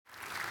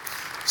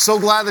So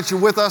glad that you're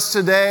with us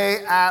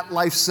today at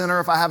Life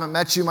Center. If I haven't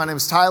met you, my name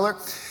is Tyler.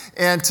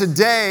 And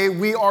today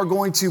we are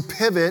going to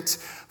pivot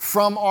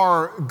from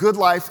our Good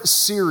Life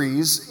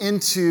series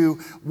into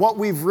what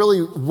we've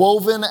really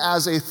woven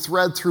as a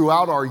thread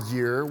throughout our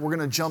year. We're going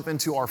to jump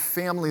into our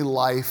Family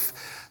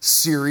Life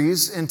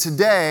series. And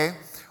today,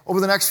 over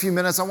the next few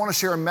minutes, I want to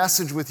share a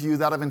message with you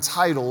that I've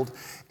entitled,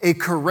 A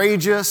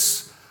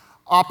Courageous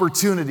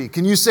Opportunity.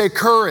 Can you say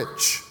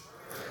courage?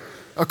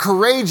 A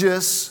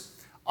courageous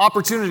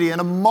opportunity.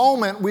 In a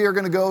moment, we are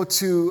going to go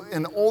to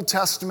an Old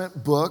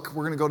Testament book.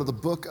 We're going to go to the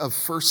book of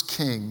 1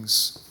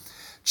 Kings,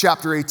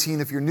 chapter 18.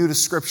 If you're new to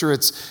Scripture,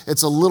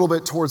 it's a little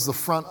bit towards the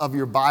front of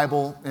your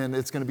Bible, and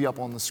it's going to be up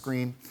on the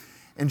screen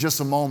in just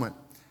a moment.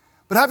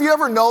 But have you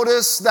ever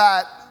noticed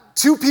that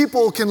two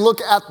people can look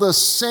at the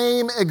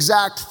same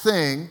exact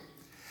thing,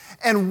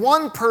 and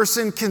one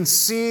person can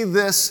see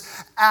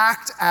this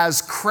act as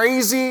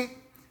crazy,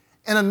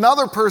 and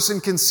another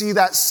person can see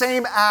that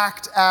same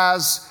act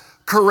as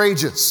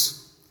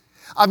courageous?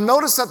 I've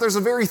noticed that there's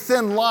a very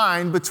thin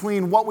line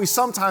between what we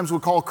sometimes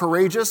would call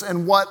courageous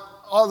and what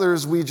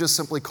others we just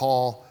simply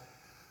call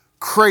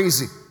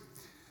crazy.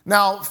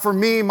 Now, for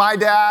me, my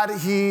dad,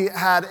 he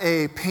had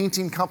a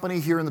painting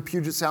company here in the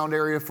Puget Sound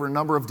area for a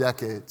number of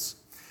decades.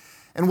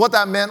 And what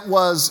that meant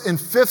was in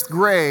fifth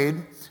grade,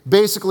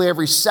 basically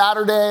every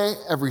Saturday,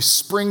 every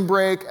spring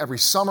break, every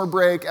summer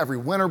break, every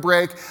winter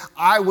break,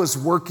 I was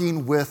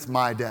working with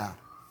my dad.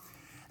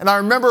 And I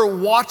remember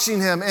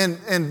watching him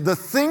and the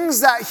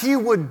things that he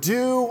would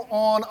do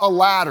on a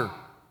ladder.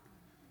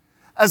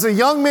 As a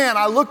young man,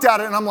 I looked at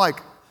it and I'm like,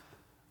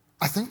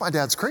 I think my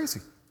dad's crazy.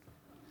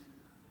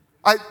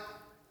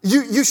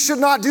 You should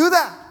not do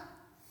that.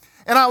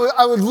 And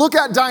I would look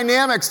at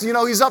dynamics. You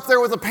know, he's up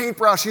there with a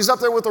paintbrush. He's up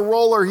there with a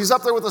roller. He's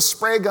up there with a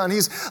spray gun.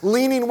 He's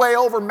leaning way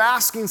over,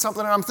 masking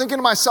something. And I'm thinking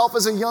to myself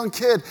as a young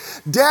kid,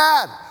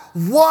 Dad,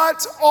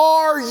 what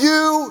are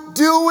you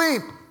doing?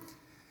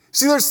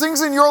 See, there's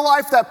things in your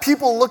life that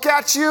people look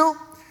at you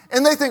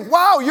and they think,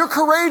 wow, you're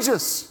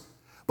courageous.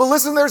 But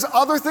listen, there's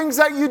other things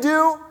that you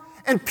do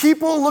and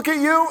people look at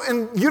you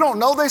and you don't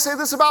know they say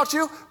this about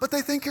you, but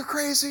they think you're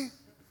crazy.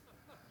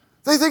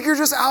 They think you're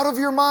just out of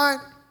your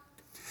mind.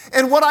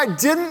 And what I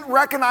didn't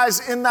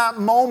recognize in that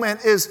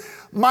moment is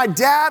my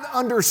dad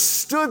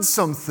understood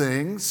some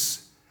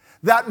things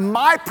that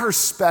my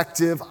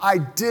perspective I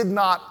did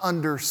not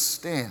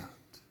understand.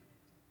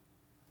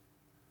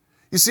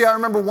 You see, I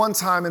remember one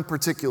time in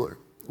particular,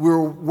 we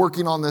were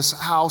working on this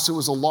house. It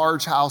was a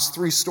large house,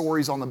 3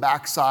 stories on the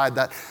backside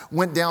that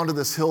went down to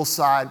this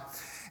hillside.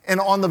 And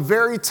on the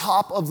very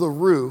top of the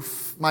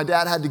roof, my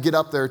dad had to get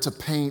up there to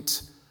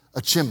paint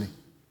a chimney.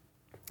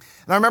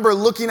 And I remember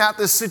looking at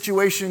this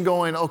situation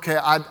going, okay,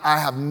 I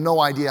have no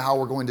idea how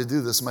we're going to do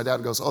this. And my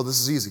dad goes, oh, this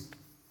is easy.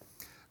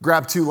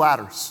 Grab 2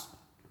 ladders.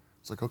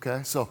 It's like,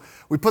 okay. So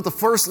we put the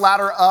first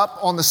ladder up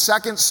on the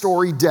 2nd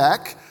story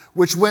deck,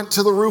 which went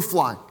to the roof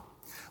line.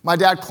 My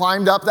dad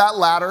climbed up that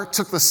ladder,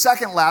 took the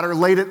 2nd ladder,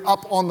 laid it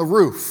up on the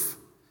roof.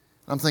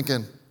 I'm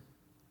thinking,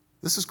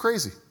 this is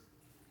crazy.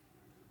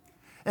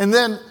 And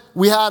then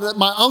we had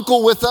my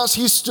uncle with us.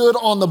 He stood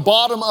on the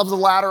bottom of the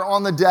ladder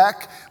on the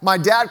deck. My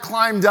dad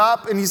climbed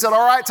up and he said,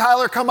 all right,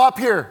 Tyler, come up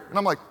here. And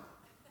I'm like,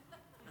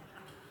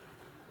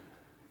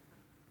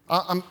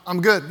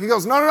 I'm good. He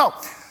goes, no.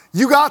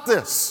 You got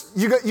this.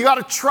 You got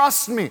to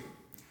trust me.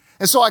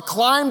 And so I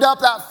climbed up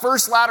that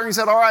first ladder and he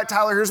said, all right,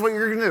 Tyler, here's what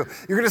you're going to do.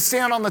 You're going to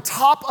stand on the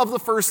top of the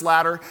first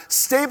ladder,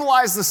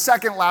 stabilize the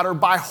 2nd ladder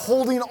by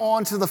holding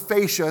on to the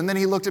fascia. And then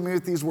he looked at me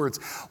with these words,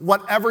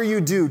 whatever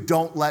you do,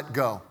 don't let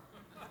go.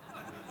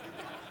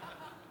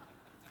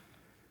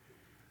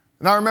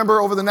 And I remember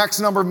over the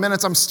next number of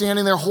minutes, I'm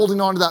standing there holding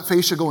on to that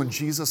fascia going,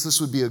 Jesus, this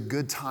would be a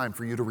good time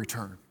for you to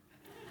return.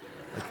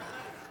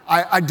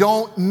 I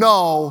don't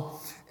know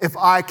if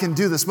I can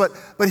do this. But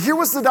here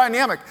was the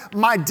dynamic.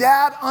 My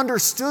dad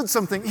understood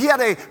something. He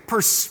had a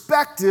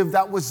perspective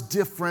that was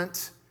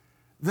different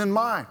than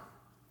mine.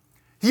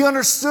 He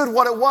understood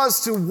what it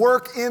was to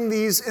work in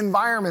these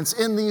environments,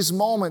 in these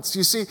moments.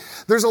 You see,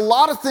 there's a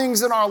lot of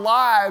things in our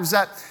lives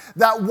that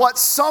what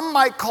some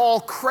might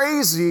call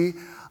crazy,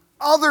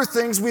 other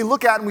things we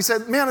look at and we say,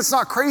 man, it's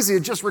not crazy.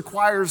 It just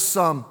requires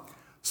some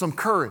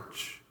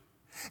courage.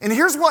 And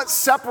here's what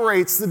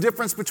separates the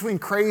difference between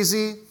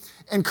crazy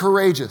and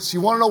courageous. You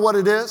want to know what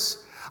it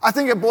is? I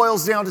think it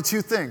boils down to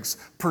 2 things: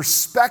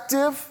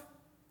 perspective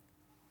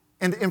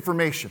and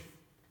information.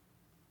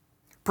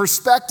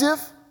 Perspective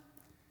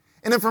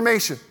and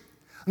information.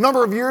 A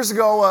number of years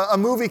ago, a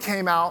movie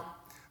came out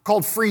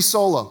called Free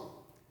Solo.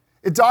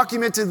 It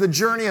documented the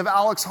journey of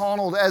Alex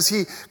Honnold as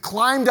he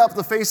climbed up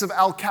the face of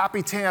El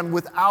Capitan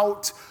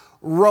without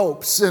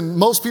ropes. And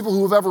most people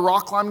who have ever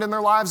rock climbed in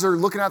their lives are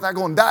looking at that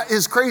going, that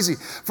is crazy.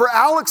 For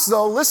Alex,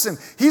 though, listen,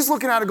 he's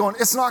looking at it going,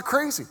 it's not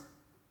crazy.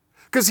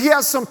 Because he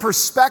has some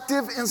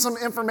perspective and some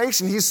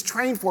information. He's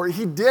trained for it.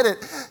 He did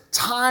it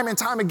time and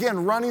time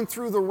again, running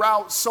through the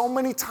route so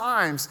many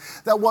times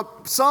that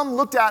what some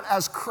looked at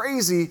as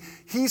crazy,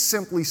 he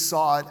simply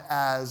saw it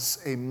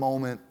as a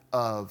moment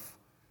of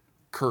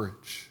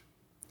courage.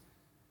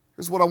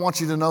 Here's what I want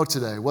you to know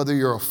today. Whether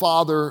you're a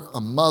father, a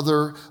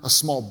mother, a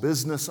small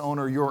business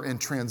owner, you're in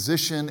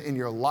transition in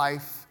your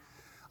life,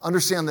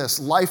 understand this: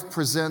 life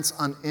presents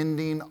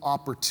unending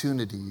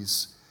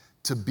opportunities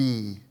to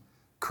be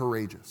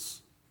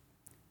courageous.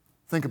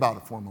 Think about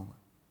it for a moment.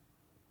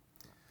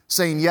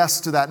 Saying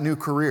yes to that new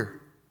career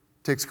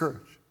takes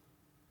courage.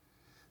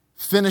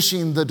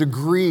 Finishing the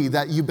degree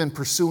that you've been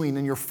pursuing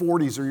in your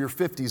 40s or your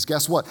 50s,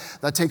 guess what?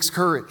 That takes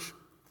courage.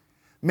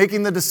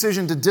 Making the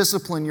decision to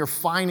discipline your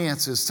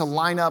finances to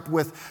line up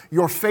with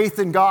your faith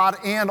in God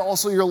and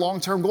also your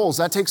long-term goals,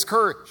 that takes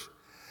courage.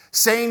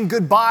 Saying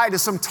goodbye to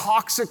some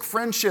toxic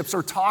friendships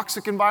or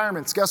toxic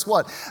environments, guess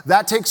what?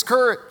 That takes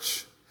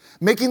courage.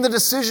 Making the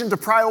decision to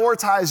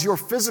prioritize your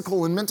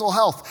physical and mental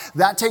health,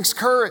 that takes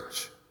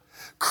courage.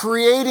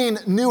 Creating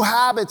new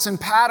habits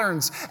and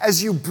patterns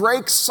as you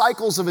break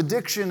cycles of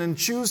addiction and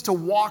choose to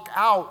walk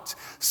out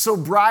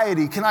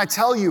sobriety. Can I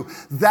tell you,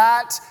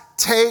 that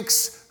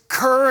takes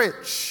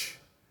courage.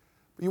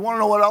 You want to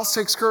know what else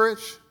takes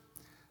courage?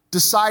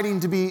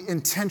 Deciding to be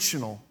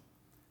intentional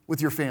with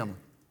your family.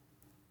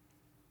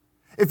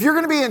 If you're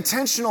going to be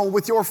intentional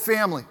with your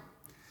family,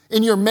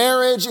 in your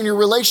marriage, in your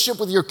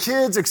relationship with your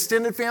kids,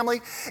 extended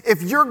family,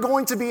 if you're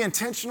going to be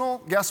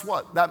intentional, guess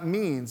what? That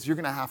means you're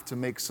going to have to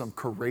make some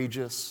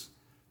courageous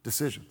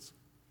decisions.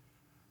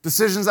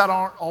 Decisions that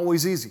aren't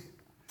always easy.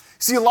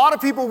 See, a lot of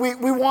people,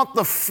 we want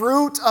the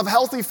fruit of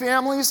healthy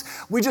families.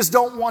 We just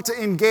don't want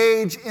to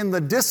engage in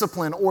the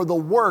discipline or the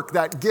work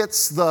that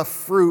gets the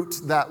fruit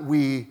that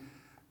we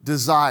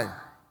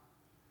desire.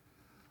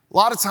 A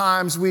lot of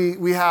times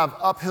we have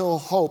uphill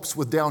hopes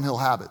with downhill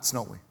habits,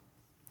 don't we?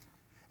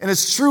 And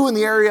it's true in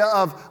the area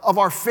of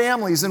our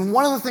families. And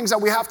one of the things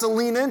that we have to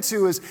lean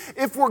into is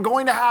if we're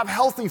going to have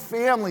healthy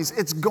families,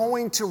 it's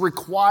going to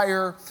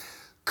require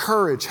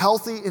courage.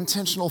 Healthy,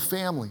 intentional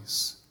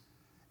families.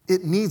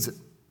 It needs it.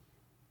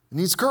 It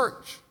needs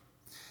courage.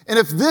 And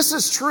if this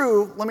is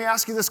true, let me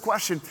ask you this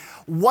question.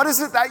 What is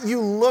it that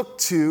you look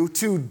to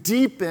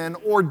deepen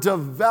or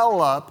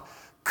develop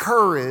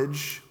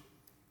courage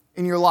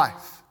in your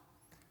life?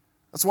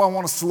 That's why I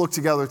want us to look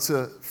together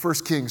to 1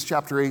 Kings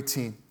chapter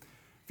 18.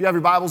 If you have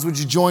your Bibles, would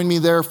you join me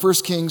there? 1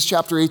 Kings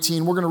chapter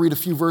 18. We're going to read a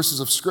few verses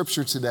of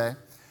scripture today.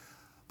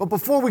 But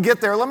before we get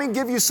there, let me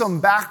give you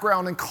some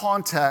background and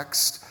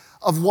context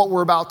of what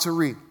we're about to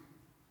read.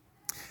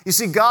 You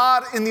see,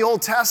 God in the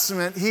Old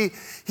Testament,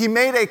 he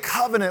made a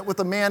covenant with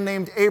a man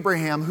named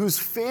Abraham, whose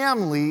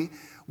family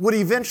would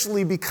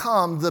eventually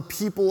become the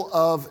people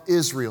of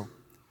Israel.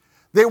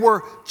 They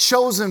were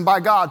chosen by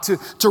God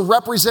to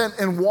represent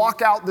and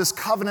walk out this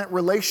covenant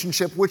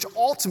relationship, which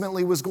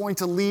ultimately was going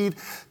to lead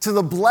to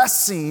the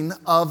blessing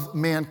of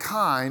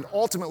mankind,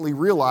 ultimately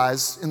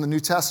realized in the New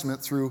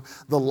Testament through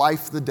the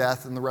life, the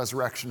death, and the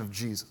resurrection of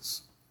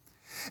Jesus.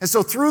 And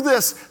so through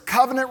this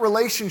covenant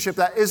relationship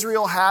that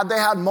Israel had, they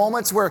had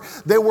moments where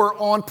they were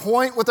on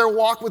point with their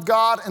walk with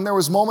God, and there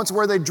was moments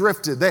where they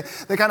drifted. They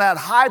kind of had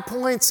high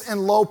points and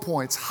low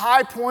points,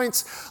 high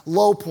points,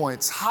 low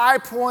points, high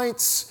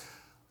points,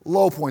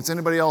 low points.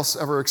 Anybody else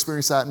ever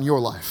experienced that in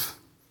your life?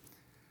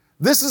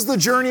 This is the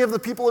journey of the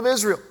people of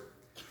Israel.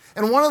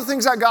 And one of the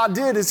things that God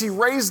did is he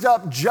raised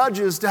up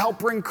judges to help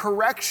bring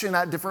correction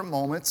at different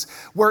moments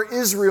where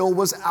Israel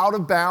was out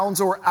of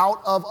bounds or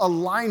out of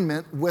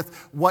alignment with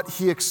what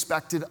he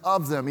expected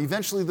of them.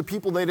 Eventually, the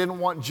people, they didn't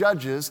want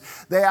judges.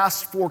 They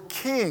asked for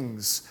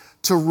kings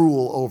to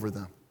rule over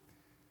them.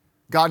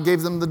 God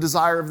gave them the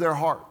desire of their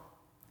heart.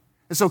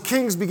 And so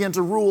kings began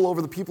to rule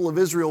over the people of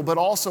Israel, but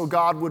also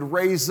God would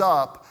raise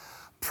up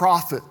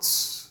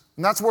prophets.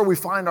 And that's where we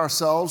find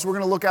ourselves. We're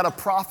going to look at a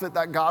prophet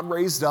that God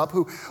raised up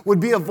who would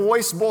be a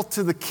voice both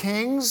to the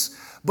kings,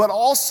 but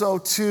also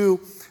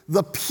to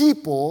the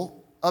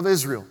people of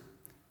Israel.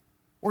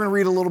 We're going to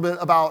read a little bit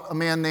about a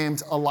man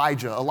named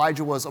Elijah.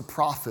 Elijah was a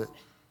prophet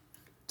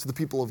to the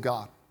people of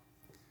God.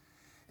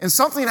 And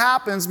something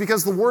happens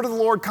because the word of the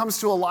Lord comes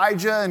to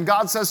Elijah, and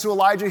God says to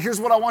Elijah,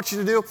 here's what I want you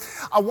to do.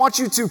 I want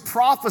you to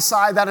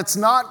prophesy that it's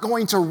not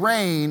going to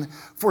rain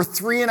for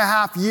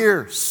 3.5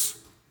 years.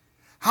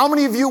 How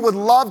many of you would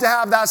love to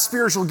have that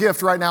spiritual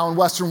gift right now in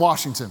Western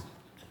Washington?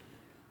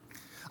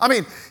 I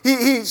mean,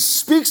 he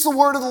speaks the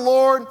word of the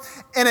Lord,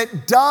 and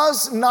it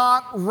does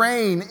not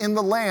rain in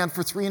the land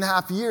for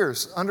 3.5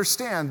 years.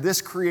 Understand,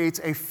 this creates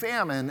a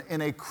famine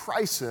and a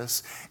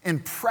crisis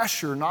and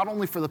pressure, not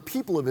only for the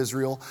people of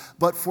Israel,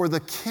 but for the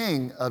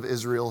king of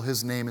Israel.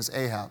 His name is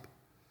Ahab.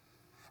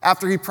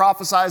 After he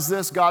prophesies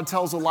this, God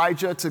tells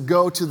Elijah to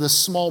go to this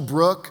small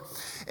brook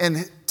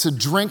and to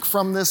drink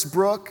from this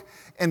brook.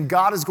 And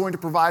God is going to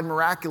provide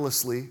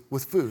miraculously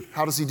with food.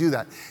 How does he do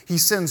that? He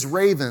sends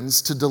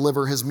ravens to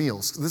deliver his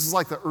meals. This is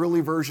like the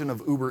early version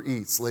of Uber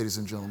Eats, ladies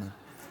and gentlemen.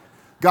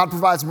 God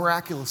provides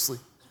miraculously.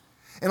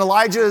 And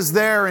Elijah is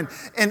there. And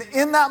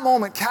in that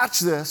moment,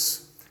 catch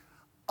this,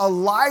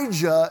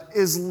 Elijah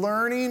is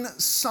learning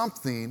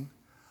something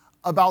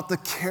about the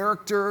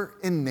character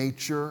and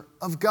nature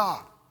of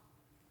God.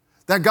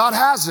 That God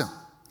has him.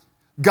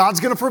 God's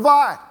going to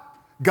provide.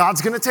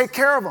 God's going to take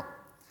care of him.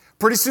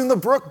 Pretty soon the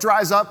brook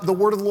dries up. The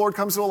word of the Lord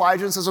comes to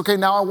Elijah and says, okay,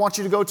 now I want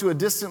you to go to a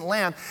distant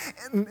land.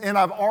 And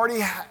I've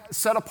already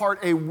set apart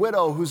a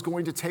widow who's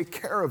going to take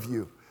care of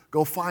you.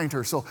 Go find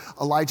her. So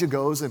Elijah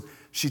goes and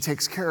she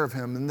takes care of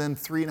him. And then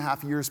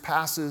 3.5 years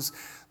passes.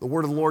 The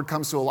word of the Lord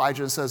comes to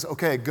Elijah and says,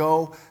 okay,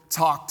 go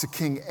talk to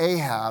King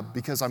Ahab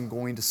because I'm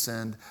going to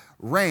send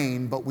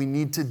rain, but we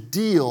need to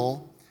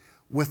deal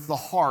with the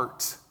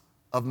heart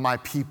of my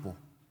people.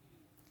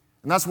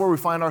 And that's where we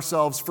find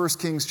ourselves, 1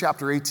 Kings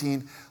chapter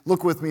 18.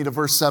 Look with me to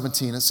verse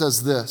 17. It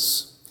says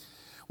this.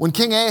 When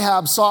King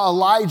Ahab saw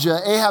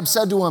Elijah, Ahab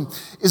said to him,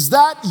 is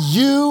that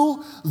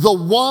you, the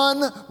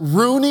one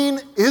ruining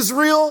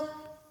Israel?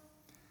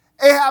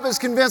 Ahab is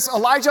convinced,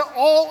 Elijah,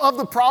 all of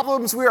the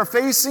problems we are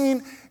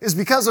facing is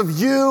because of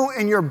you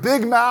and your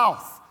big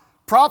mouth,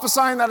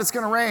 prophesying that it's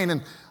going to rain.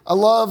 And I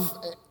love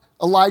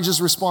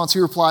Elijah's response. He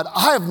replied,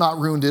 I have not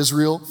ruined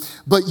Israel,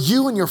 but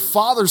you and your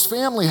father's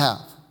family have,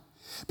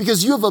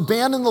 because you have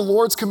abandoned the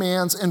Lord's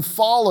commands and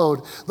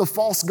followed the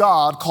false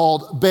god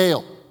called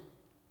Baal.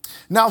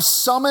 Now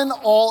summon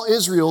all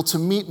Israel to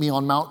meet me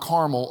on Mount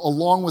Carmel,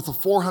 along with the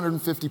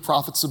 450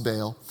 prophets of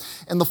Baal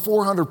and the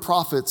 400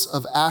 prophets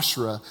of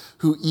Asherah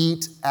who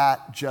eat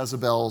at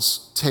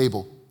Jezebel's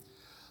table.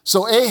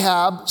 So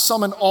Ahab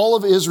summoned all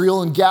of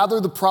Israel and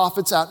gathered the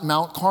prophets at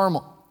Mount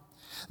Carmel.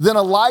 Then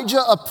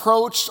Elijah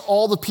approached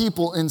all the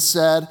people and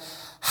said,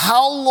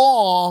 how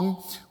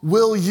long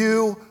will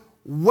you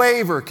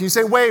waver? Can you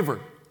say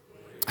waver?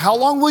 How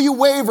long will you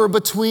waver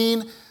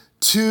between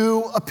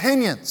two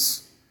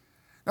opinions?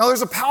 Now,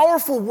 there's a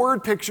powerful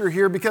word picture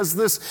here because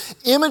this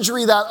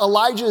imagery that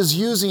Elijah is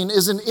using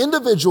is an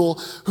individual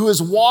who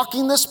is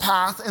walking this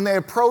path and they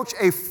approach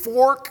a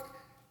fork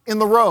in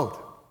the road.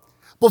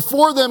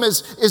 Before them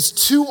is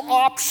two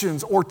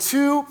options or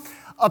two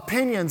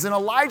opinions. And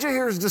Elijah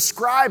here is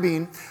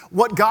describing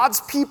what God's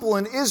people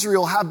in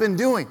Israel have been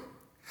doing.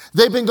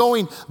 They've been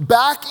going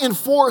back and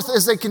forth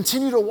as they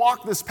continue to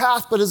walk this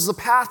path, but as the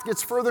path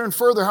gets further and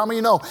further, how many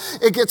know?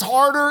 It gets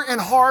harder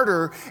and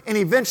harder, and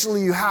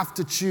eventually you have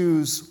to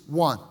choose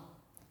one.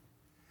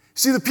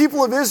 See, the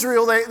people of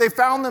Israel, they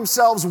found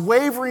themselves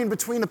wavering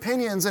between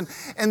opinions, and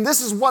this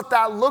is what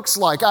that looks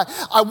like.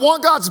 I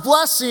want God's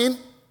blessing,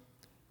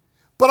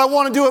 but I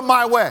want to do it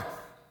my way.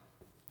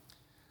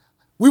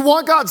 We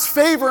want God's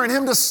favor and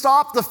Him to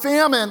stop the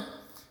famine,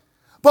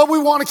 but we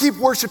want to keep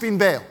worshiping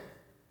Baal.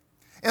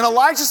 And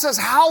Elijah says,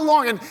 how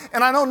long?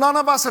 And I know none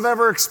of us have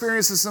ever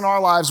experienced this in our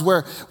lives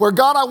where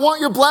God, I want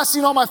your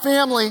blessing on my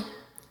family,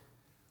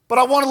 but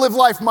I want to live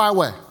life my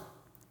way.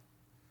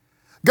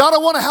 God, I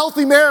want a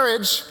healthy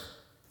marriage,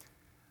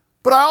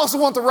 but I also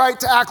want the right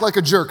to act like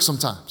a jerk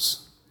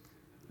sometimes.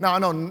 Now, I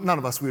know none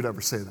of us would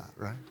ever say that,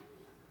 right?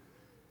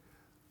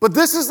 But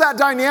this is that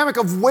dynamic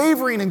of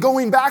wavering and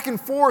going back and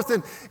forth.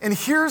 And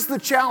here's the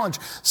challenge.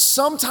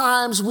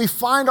 Sometimes we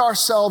find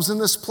ourselves in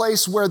this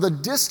place where the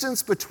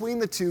distance between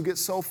the two gets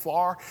so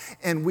far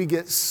and we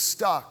get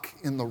stuck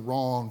in the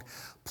wrong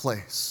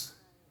place.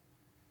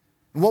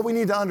 And what we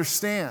need to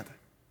understand,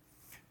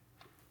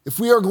 if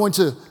we are going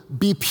to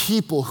be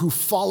people who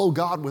follow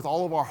God with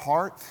all of our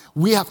heart,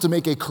 we have to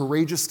make a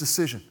courageous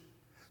decision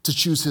to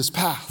choose His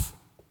path.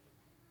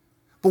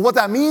 But what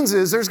that means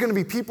is there's going to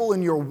be people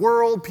in your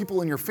world,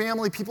 people in your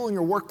family, people in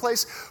your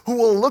workplace who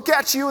will look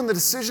at you and the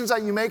decisions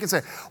that you make and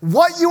say,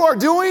 what you are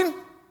doing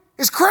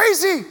is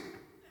crazy.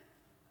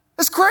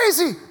 It's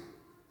crazy.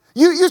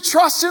 You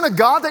trust in a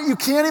God that you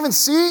can't even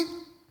see.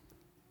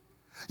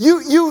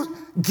 You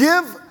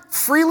give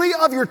freely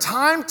of your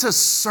time to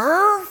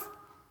serve.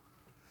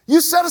 You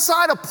set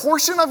aside a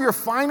portion of your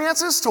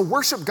finances to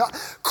worship God.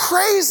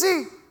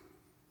 Crazy.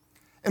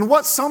 And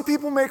what some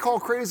people may call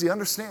crazy,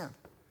 understand,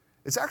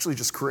 it's actually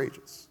just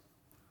courageous.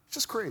 It's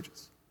just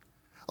courageous.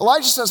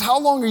 Elijah says, how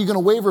long are you going to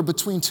waver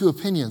between two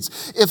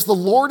opinions? If the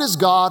Lord is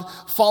God,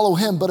 follow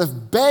Him. But if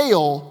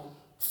Baal,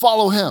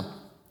 follow him.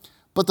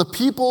 But the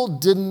people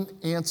didn't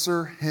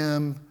answer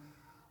him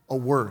a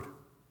word.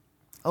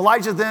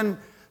 Elijah then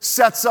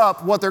sets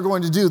up what they're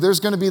going to do. There's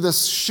going to be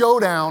this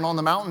showdown on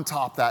the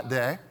mountaintop that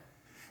day.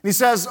 And he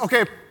says,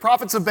 okay,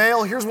 prophets of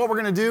Baal, here's what we're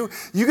going to do.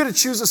 You get to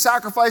choose a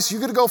sacrifice. You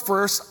get to go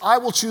first. I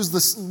will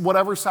choose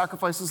whatever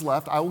sacrifice is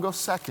left. I will go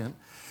second.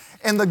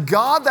 And the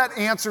God that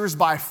answers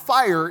by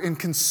fire and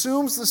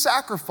consumes the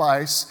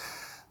sacrifice,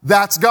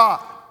 that's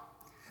God.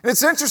 And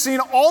it's interesting,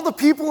 all the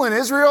people in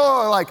Israel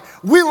are like,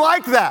 we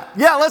like that.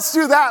 Yeah, let's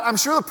do that. I'm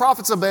sure the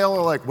prophets of Baal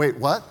are like, wait,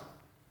 what?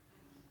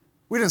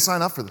 We didn't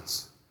sign up for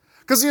this.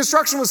 Because the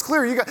instruction was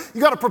clear. You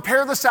got to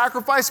prepare the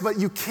sacrifice, but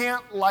you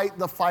can't light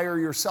the fire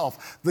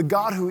yourself. The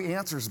God who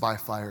answers by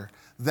fire,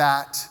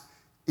 that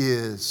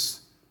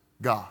is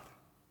God.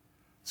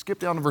 Skip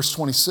down to verse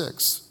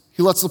 26.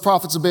 He lets the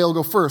prophets of Baal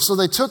go first. So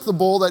they took the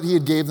bull that he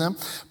had gave them,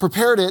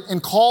 prepared it,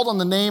 and called on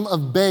the name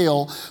of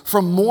Baal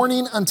from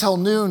morning until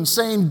noon,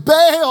 saying,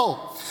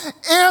 Baal,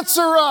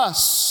 answer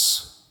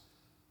us.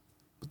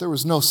 But there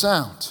was no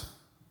sound.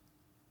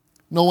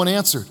 No one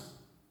answered.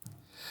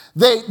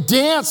 They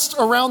danced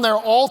around their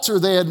altar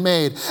they had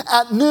made.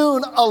 At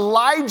noon,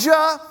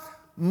 Elijah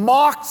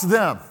mocked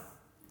them.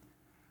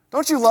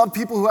 Don't you love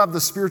people who have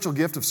the spiritual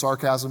gift of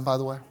sarcasm, by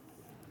the way?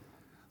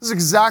 This is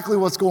exactly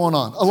what's going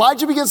on.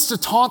 Elijah begins to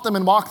taunt them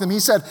and mock them. He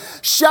said,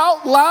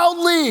 shout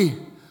loudly,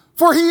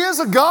 for he is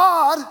a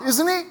God,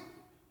 isn't he?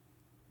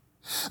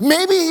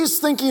 Maybe he's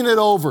thinking it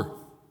over.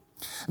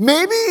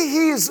 Maybe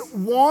he's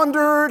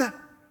wandered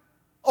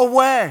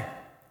away.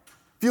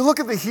 If you look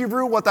at the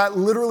Hebrew, what that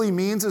literally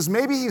means is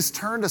maybe he's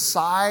turned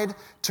aside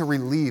to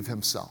relieve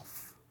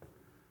himself.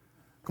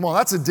 Come on,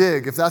 that's a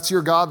dig. If that's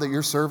your God that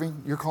you're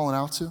serving, you're calling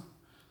out to.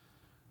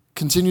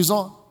 Continues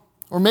on.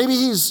 Or maybe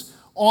he's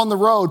on the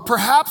road.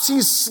 Perhaps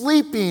he's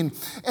sleeping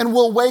and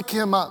we'll wake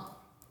him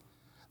up.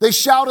 They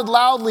shouted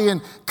loudly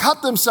and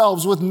cut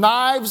themselves with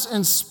knives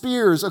and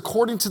spears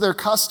according to their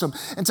custom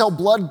until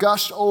blood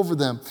gushed over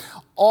them.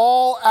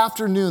 All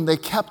afternoon they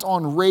kept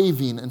on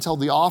raving until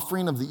the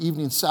offering of the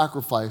evening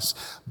sacrifice,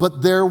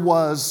 but there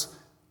was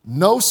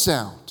no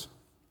sound.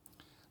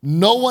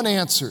 No one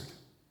answered.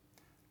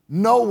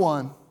 No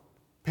one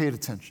paid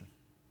attention.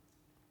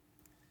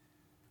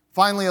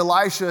 Finally,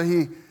 Elisha,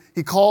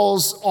 he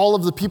calls all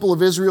of the people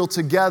of Israel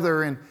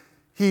together and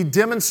he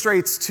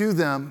demonstrates to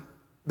them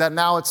that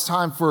now it's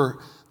time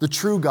for the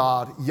true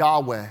God,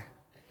 Yahweh,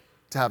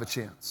 to have a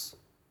chance.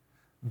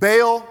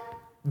 Baal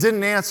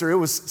didn't answer. It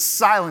was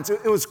silence.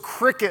 It was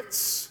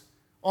crickets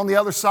on the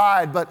other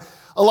side. But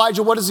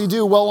Elijah, what does he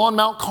do? Well, on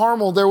Mount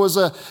Carmel, there was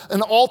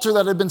an altar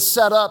that had been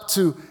set up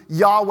to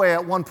Yahweh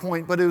at one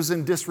point, but it was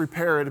in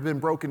disrepair. It had been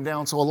broken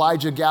down. So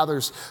Elijah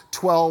gathers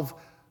 12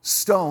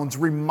 stones,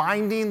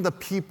 reminding the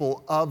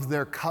people of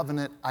their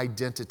covenant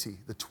identity,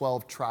 the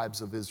 12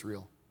 tribes of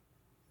Israel.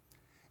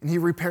 And he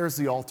repairs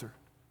the altar.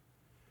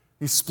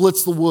 He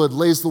splits the wood,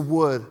 lays the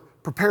wood,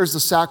 prepares the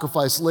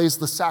sacrifice, lays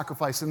the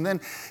sacrifice, and then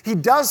he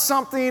does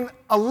something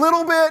a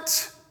little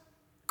bit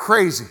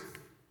crazy.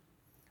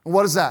 And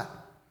what is that?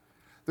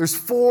 There's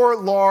 4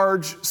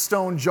 large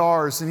stone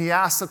jars, and he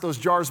asks that those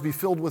jars be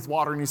filled with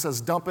water, and he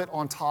says, dump it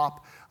on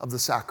top of the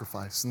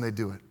sacrifice, and they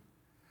do it.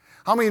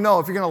 How many know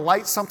if you're going to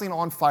light something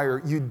on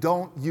fire, you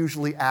don't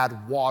usually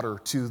add water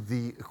to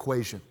the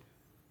equation?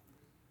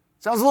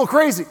 Sounds a little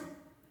crazy.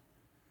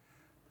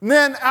 And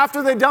then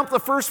after they dump the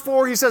first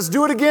 4, he says,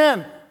 do it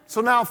again.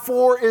 So now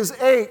 4 is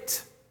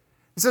 8.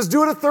 He says,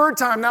 do it a third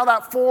time. Now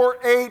that 4,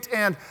 8,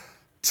 and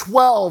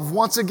 12,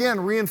 once again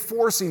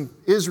reinforcing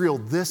Israel,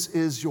 this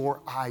is your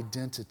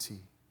identity.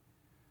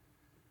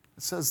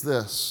 It says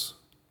this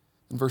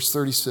in verse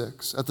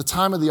 36. At the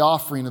time of the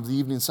offering of the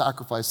evening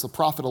sacrifice, the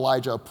prophet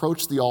Elijah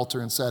approached the altar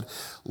and said,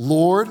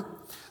 Lord,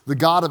 the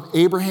God of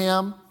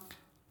Abraham,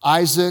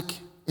 Isaac,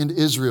 and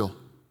Israel,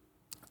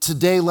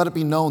 today let it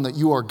be known that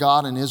you are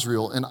God in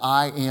Israel, and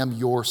I am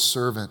your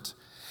servant,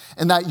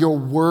 and that at your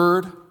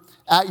word,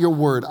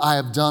 I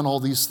have done all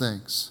these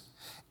things.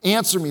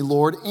 Answer me,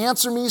 Lord,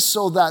 answer me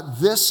so that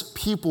this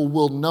people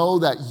will know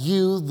that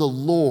you, the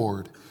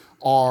Lord,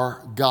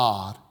 are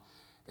God,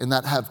 and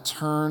that have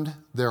turned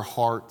their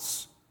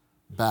hearts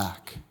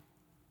back.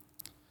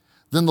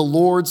 Then the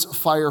Lord's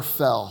fire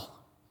fell,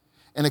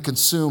 and it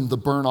consumed the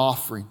burnt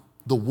offering,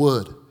 the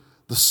wood,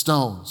 the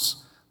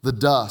stones, the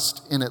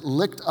dust, and it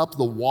licked up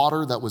the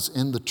water that was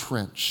in the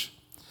trench.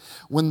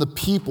 When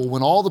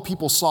all the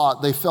people saw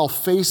it, they fell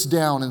face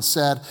down and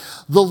said,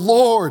 the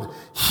Lord,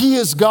 he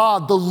is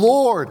God. The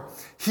Lord,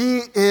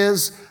 he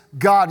is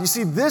God. You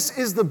see, this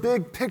is the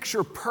big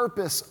picture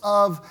purpose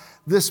of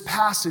this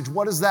passage.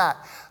 What is that?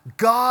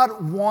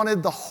 God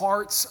wanted the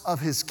hearts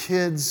of his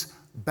kids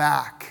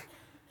back.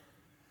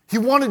 He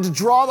wanted to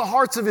draw the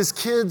hearts of his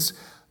kids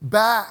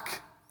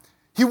back.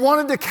 He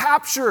wanted to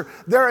capture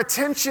their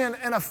attention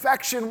and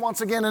affection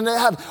once again, and they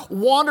had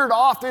wandered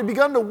off. They had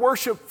begun to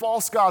worship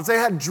false gods. They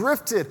had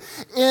drifted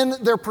in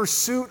their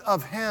pursuit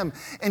of him,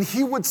 and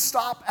he would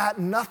stop at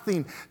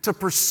nothing to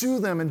pursue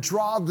them and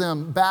draw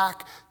them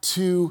back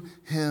to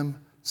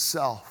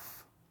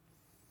himself.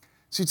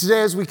 See,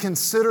 today as we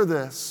consider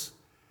this,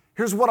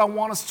 here's what I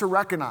want us to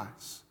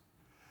recognize.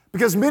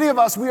 Because many of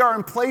us, we are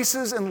in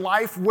places in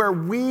life where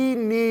we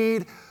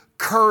need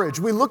courage.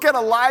 We look at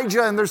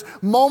Elijah, and there's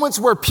moments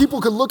where people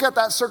could look at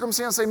that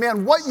circumstance and say,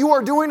 man, what you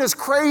are doing is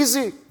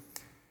crazy.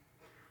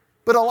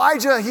 But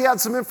Elijah, he had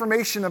some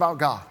information about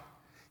God.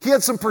 He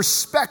had some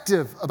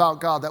perspective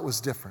about God that was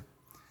different.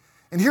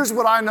 And here's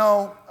what I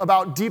know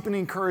about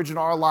deepening courage in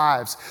our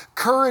lives.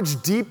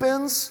 Courage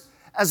deepens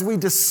as we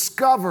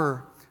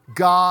discover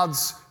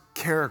God's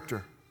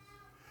character.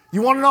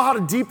 You want to know how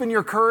to deepen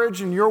your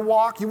courage in your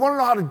walk? You want to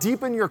know how to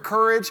deepen your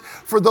courage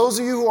for those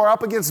of you who are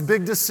up against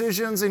big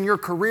decisions in your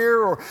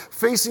career or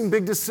facing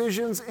big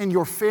decisions in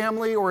your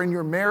family or in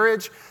your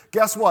marriage?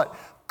 Guess what?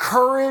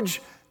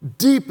 Courage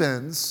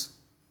deepens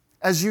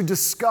as you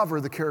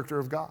discover the character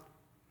of God.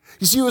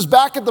 You see, it was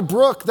back at the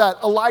brook that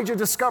Elijah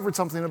discovered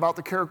something about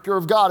the character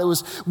of God. It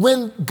was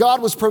when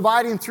God was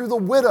providing through the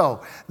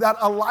widow that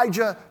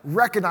Elijah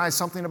recognized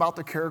something about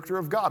the character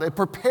of God. It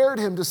prepared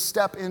him to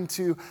step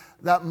into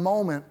that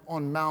moment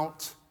on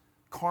Mount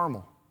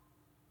Carmel.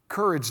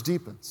 Courage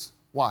deepens.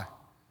 Why?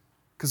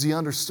 Because he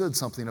understood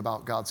something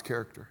about God's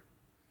character.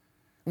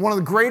 And one of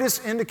the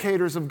greatest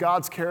indicators of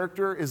God's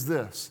character is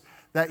this,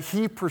 that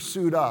he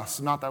pursued us,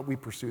 not that we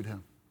pursued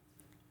him.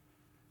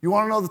 You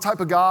want to know the type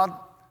of God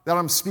that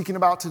I'm speaking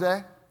about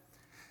today?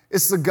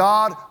 It's the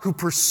God who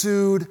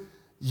pursued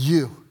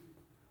you.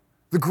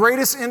 The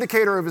greatest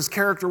indicator of his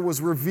character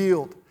was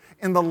revealed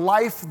in the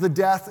life, the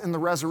death, and the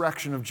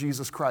resurrection of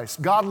Jesus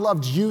Christ. God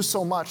loved you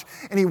so much,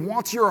 and he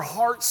wants your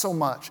heart so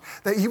much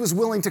that he was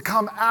willing to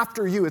come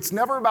after you. It's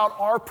never about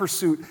our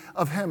pursuit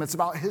of him. It's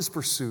about his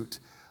pursuit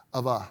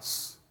of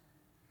us.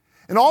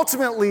 And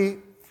ultimately,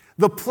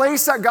 the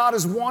place that God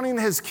is wanting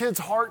his kids'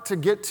 heart to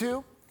get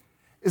to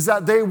is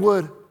that they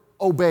would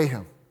obey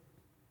him.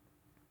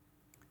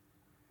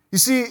 You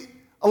see,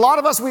 a lot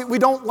of us, we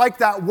don't like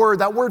that word.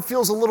 That word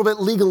feels a little bit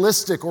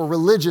legalistic or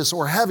religious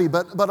or heavy,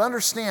 but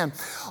understand,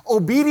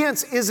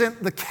 obedience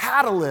isn't the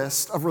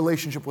catalyst of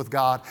relationship with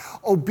God.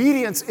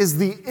 Obedience is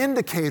the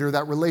indicator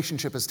that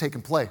relationship has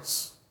taken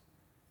place.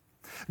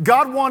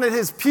 God wanted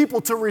his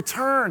people to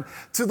return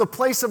to the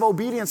place of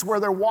obedience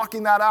where they're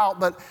walking that out,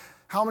 but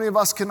how many of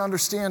us can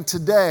understand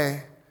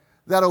today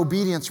that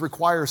obedience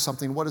requires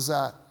something? What is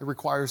that? It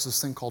requires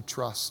this thing called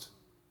trust.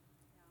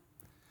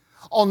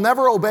 I'll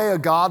never obey a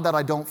God that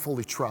I don't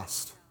fully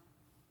trust.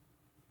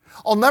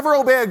 I'll never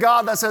obey a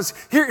God that says,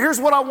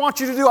 here's what I want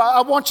you to do.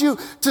 I want you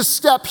to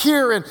step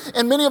here.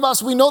 And many of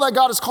us, we know that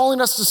God is calling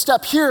us to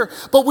step here,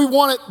 but we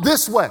want it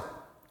this way.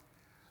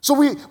 So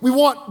we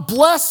want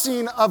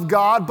blessing of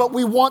God, but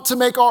we want to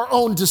make our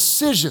own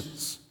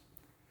decisions.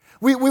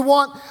 We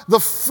want the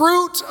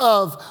fruit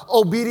of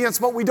obedience,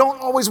 but we don't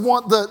always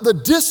want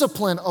the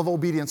discipline of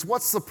obedience.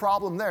 What's the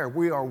problem there?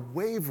 We are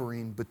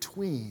wavering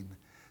between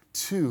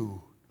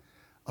two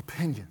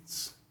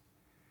opinions.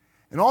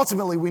 And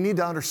ultimately, we need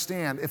to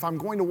understand if I'm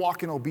going to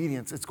walk in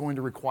obedience, it's going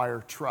to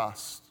require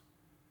trust.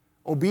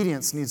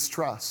 Obedience needs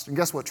trust. And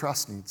guess what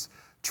trust needs?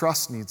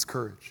 Trust needs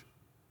courage.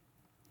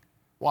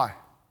 Why?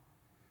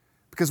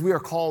 Because we are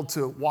called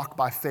to walk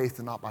by faith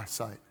and not by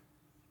sight.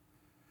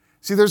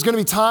 See, there's going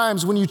to be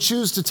times when you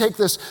choose to take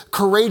this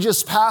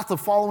courageous path of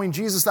following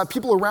Jesus that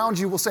people around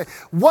you will say,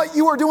 what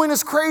you are doing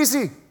is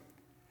crazy.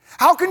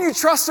 How can you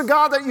trust a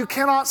God that you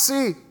cannot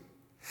see?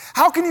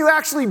 How can you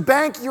actually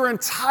bank your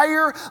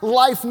entire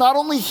life, not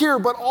only here,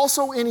 but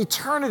also in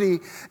eternity,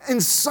 in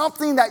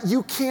something that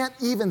you can't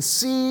even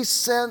see,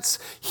 sense,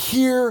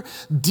 hear,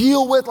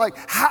 deal with?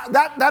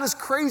 That is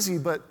crazy,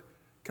 but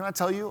can I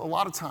tell you, a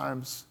lot of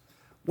times,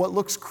 what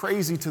looks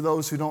crazy to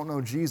those who don't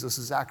know Jesus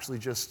is actually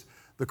just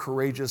the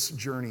courageous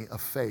journey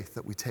of faith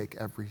that we take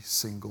every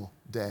single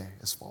day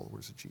as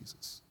followers of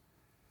Jesus.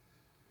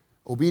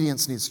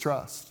 Obedience needs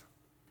trust.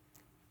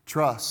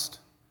 Trust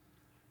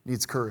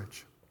needs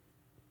courage.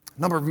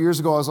 A number of years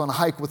ago, I was on a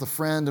hike with a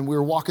friend, and we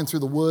were walking through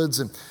the woods,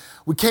 and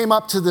we came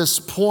up to this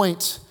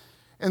point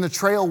in the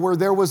trail where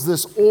there was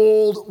this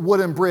old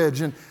wooden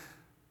bridge. And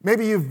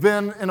maybe you've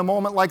been in a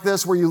moment like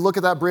this where you look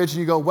at that bridge and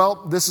you go, well,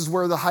 this is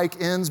where the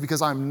hike ends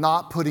because I'm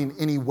not putting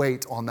any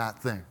weight on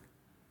that thing.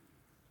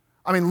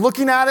 I mean,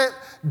 looking at it,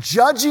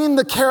 judging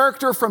the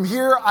character from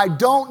here, I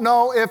don't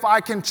know if I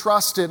can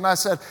trust it. And I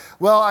said,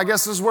 well, I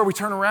guess this is where we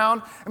turn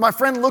around. And my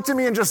friend looked at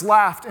me and just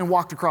laughed and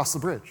walked across the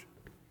bridge.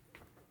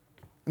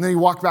 And then he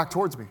walked back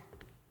towards me.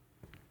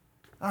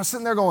 And I was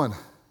sitting there going,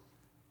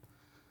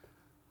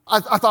 I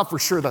thought for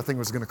sure that thing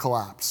was going to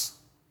collapse.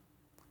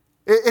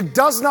 It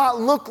does not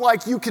look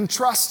like you can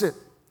trust it.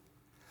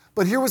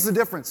 But here was the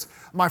difference.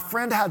 My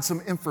friend had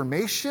some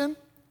information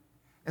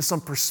and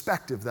some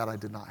perspective that I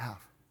did not have.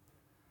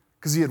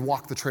 Because he had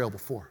walked the trail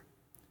before.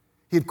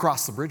 He had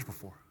crossed the bridge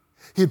before.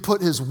 He had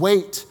put his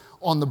weight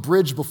on the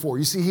bridge before.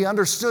 You see, he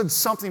understood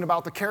something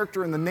about the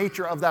character and the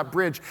nature of that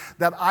bridge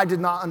that I did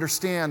not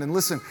understand. And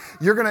listen,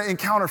 you're going to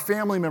encounter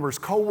family members,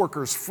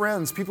 coworkers,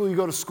 friends, people you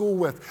go to school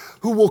with,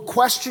 who will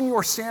question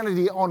your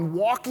sanity on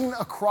walking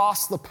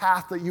across the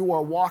path that you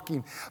are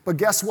walking. But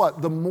guess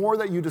what? The more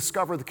that you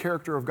discover the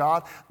character of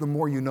God, the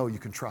more you know you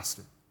can trust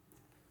it.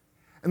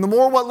 And the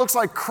more what looks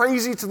like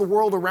crazy to the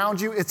world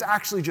around you, it's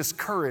actually just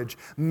courage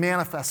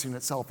manifesting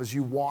itself as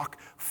you walk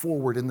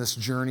forward in this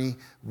journey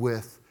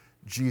with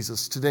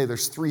Jesus. Today,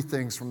 there's three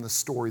things from this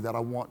story that I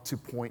want to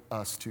point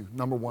us to.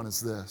 Number one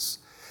is this: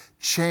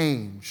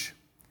 change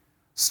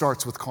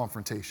starts with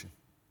confrontation.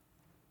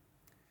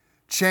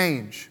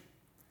 Change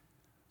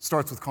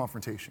starts with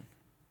confrontation.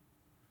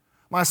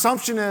 My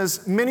assumption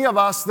is many of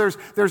us, there's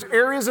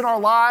areas in our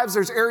lives,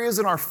 there's areas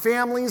in our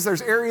families,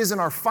 there's areas in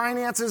our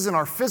finances, in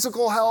our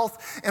physical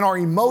health, in our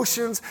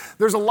emotions.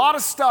 There's a lot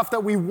of stuff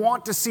that we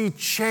want to see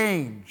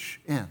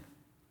change in.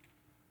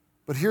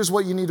 But here's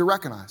what you need to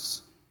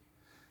recognize.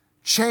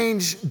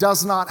 Change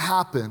does not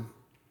happen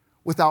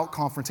without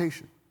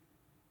confrontation.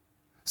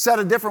 Said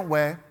a different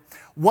way,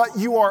 what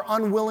you are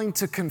unwilling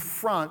to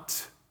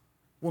confront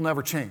will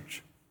never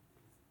change.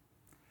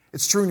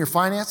 It's true in your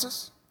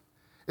finances.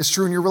 It's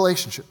true in your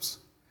relationships.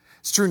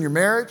 It's true in your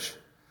marriage.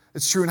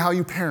 It's true in how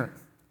you parent.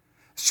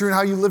 It's true in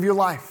how you live your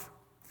life.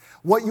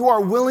 What you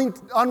are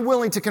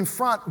unwilling to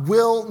confront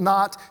will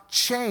not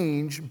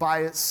change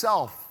by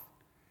itself.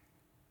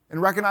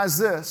 And recognize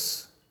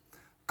this: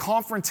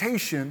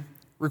 confrontation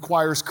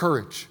requires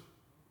courage.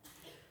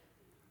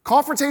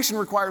 Confrontation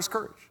requires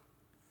courage.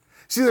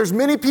 See, there's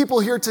many people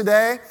here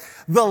today,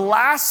 the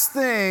last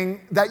thing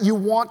that you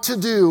want to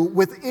do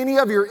with any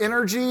of your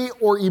energy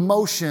or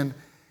emotion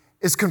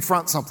is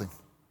confront something.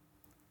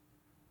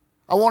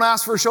 I won't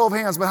ask for a show of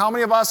hands, but how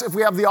many of us, if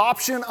we have the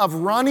option of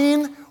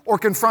running or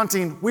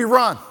confronting, we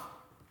run?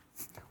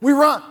 We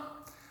run.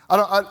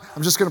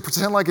 I'm just going to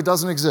pretend like it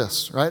doesn't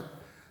exist, right?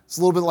 It's a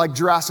little bit like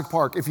Jurassic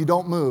Park. If you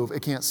don't move,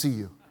 it can't see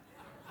you.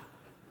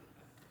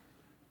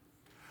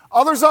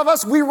 Others of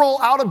us, we roll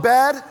out of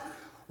bed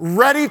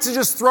ready to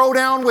just throw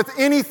down with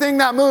anything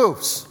that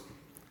moves.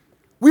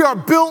 We are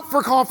built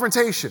for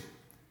confrontation.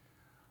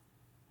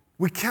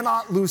 We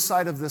cannot lose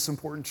sight of this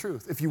important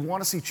truth. If you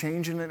want to see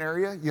change in an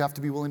area, you have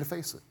to be willing to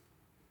face it.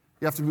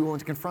 You have to be willing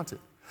to confront it.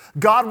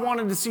 God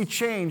wanted to see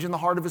change in the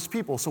heart of his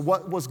people. So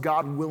what was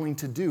God willing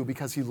to do?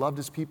 Because he loved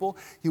his people,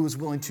 he was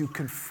willing to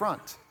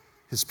confront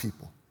his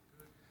people.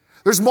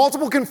 There's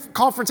multiple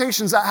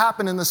confrontations that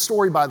happen in this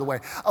story, by the way.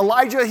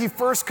 Elijah, he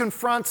first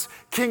confronts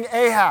King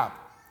Ahab.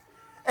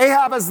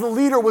 Ahab, as the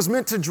leader, was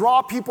meant to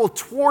draw people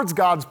towards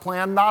God's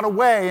plan, not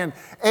away, and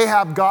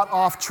Ahab got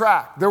off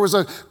track. There was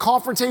a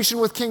confrontation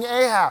with King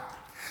Ahab.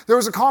 There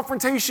was a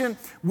confrontation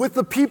with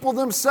the people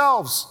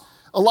themselves.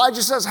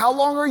 Elijah says, how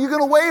long are you going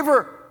to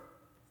waver?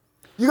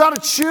 You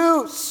got to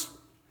choose.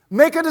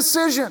 Make a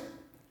decision.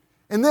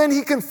 And then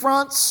he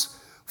confronts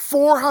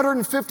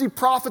 450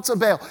 prophets of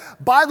Baal.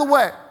 By the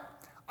way,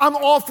 I'm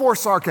all for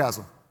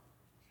sarcasm.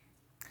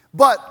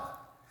 But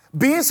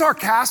being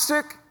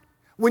sarcastic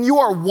when you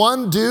are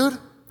one dude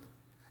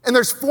and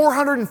there's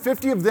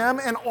 450 of them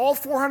and all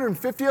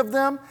 450 of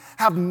them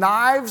have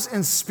knives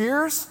and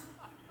spears,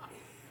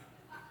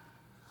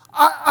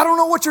 I don't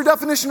know what your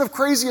definition of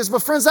crazy is,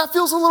 but friends, that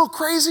feels a little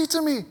crazy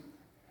to me.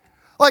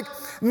 Like,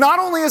 not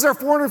only is there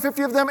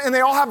 450 of them and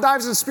they all have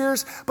knives and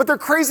spears, but they're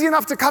crazy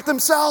enough to cut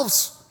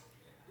themselves.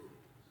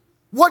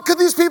 What could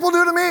these people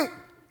do to me?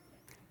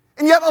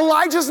 And yet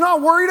Elijah's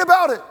not worried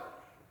about it.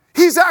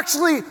 He's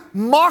actually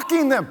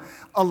mocking them.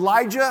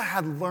 Elijah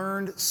had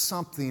learned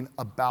something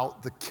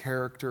about the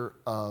character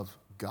of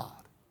God.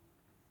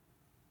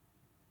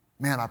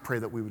 Man, I pray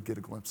that we would get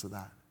a glimpse of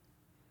that.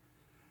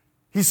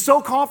 He's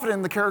so confident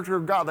in the character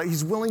of God that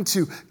he's willing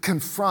to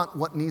confront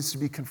what needs to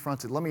be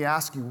confronted. Let me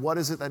ask you, what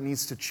is it that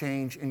needs to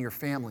change in your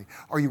family?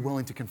 Are you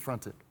willing to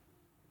confront it?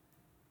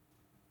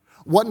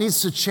 What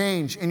needs to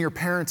change in your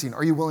parenting?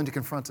 Are you willing to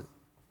confront it?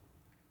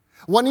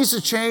 What needs to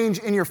change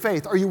in your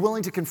faith? Are you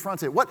willing to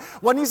confront it?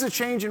 What needs to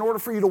change in order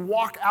for you to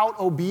walk out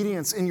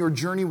obedience in your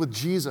journey with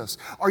Jesus?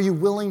 Are you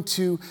willing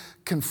to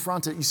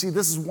confront it? You see,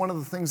 this is one of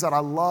the things that I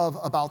love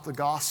about the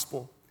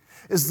gospel,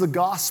 is the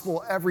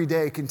gospel every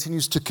day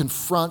continues to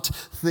confront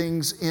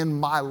things in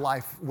my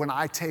life when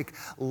I take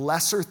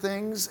lesser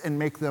things and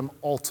make them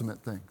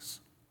ultimate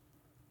things.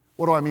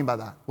 What do I mean by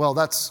that? Well,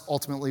 that's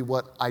ultimately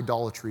what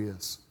idolatry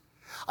is.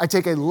 I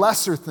take a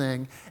lesser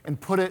thing and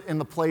put it in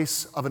the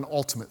place of an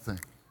ultimate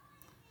thing.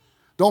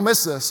 Don't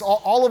miss this.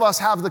 All of us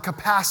have the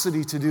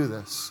capacity to do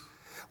this.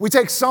 We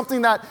take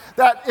something that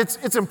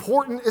it's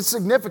important, it's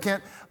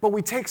significant, but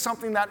we take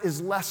something that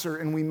is lesser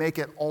and we make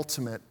it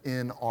ultimate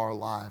in our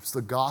lives.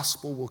 The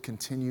gospel will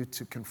continue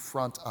to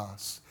confront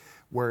us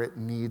where it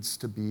needs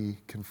to be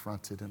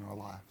confronted in our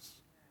lives.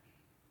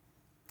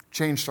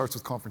 Change starts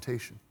with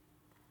confrontation.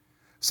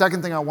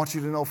 Second thing I want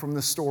you to know from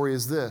this story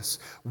is this: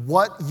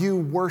 what you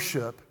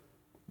worship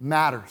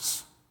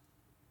matters.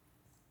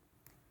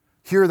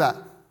 Hear that.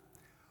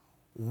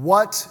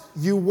 What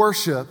you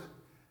worship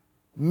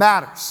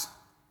matters.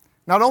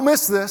 Now, don't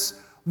miss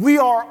this. We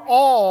are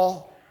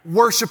all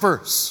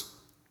worshipers.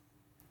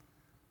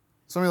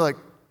 Some of you are like,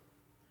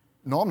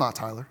 no, I'm not,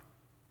 Tyler.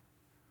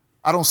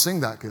 I don't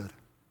sing that good.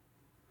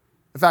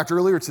 In fact,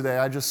 earlier today,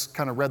 I just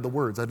kind of read the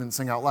words. I didn't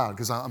sing out loud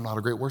because I'm not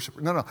a great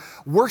worshiper. No.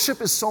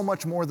 Worship is so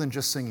much more than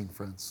just singing,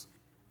 friends.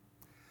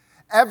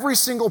 Every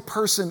single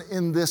person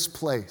in this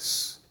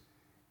place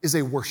is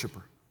a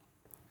worshiper.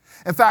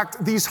 In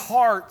fact, these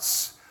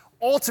hearts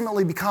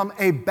ultimately become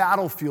a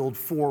battlefield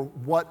for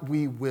what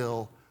we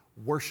will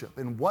worship.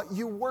 And what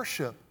you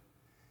worship,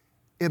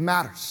 it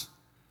matters.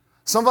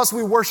 Some of us,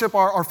 we worship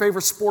our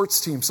favorite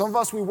sports team. Some of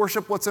us, we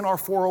worship what's in our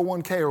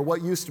 401k or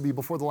what used to be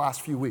before the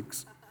last few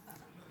weeks.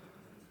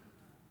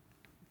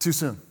 Too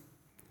soon.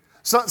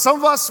 So, some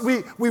of us,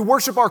 we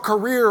worship our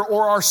career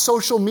or our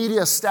social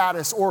media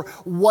status or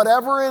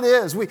whatever it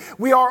is.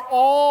 We are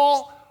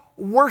all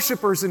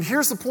worshipers. And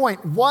here's the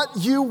point. What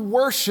you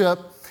worship,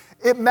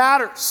 it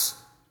matters.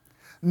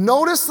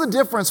 Notice the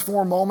difference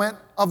for a moment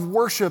of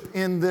worship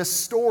in this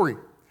story.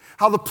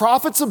 How the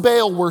prophets of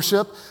Baal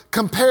worship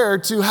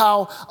compared to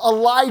how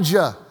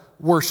Elijah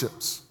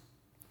worships.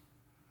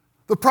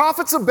 The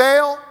prophets of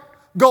Baal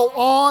go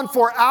on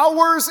for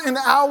hours and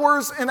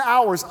hours and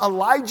hours.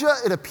 Elijah,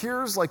 it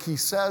appears like he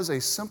says a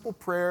simple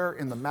prayer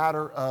in the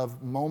matter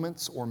of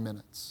moments or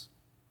minutes.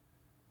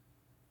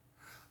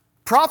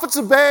 Prophets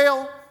of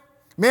Baal,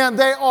 man,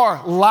 they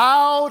are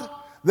loud,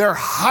 they're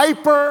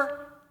hyper.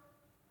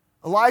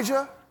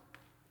 Elijah,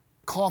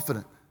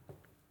 confident,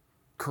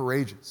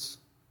 courageous.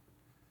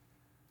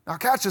 Now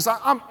catch this,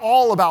 I'm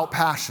all about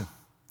passion.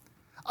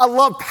 I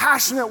love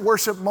passionate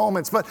worship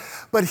moments, but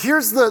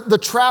here's the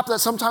trap that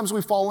sometimes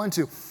we fall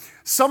into.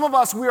 Some of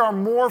us, we are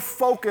more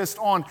focused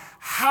on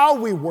how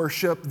we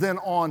worship than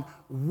on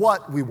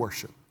what we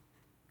worship.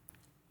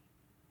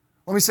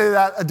 Let me say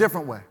that a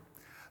different way.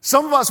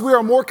 Some of us, we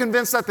are more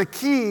convinced that the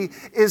key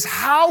is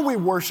how we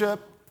worship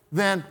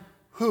than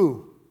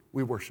who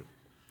we worship.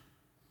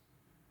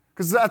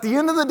 Because at the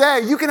end of the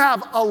day, you can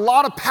have a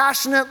lot of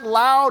passionate,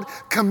 loud,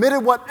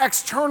 committed, what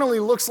externally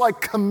looks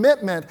like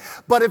commitment,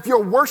 but if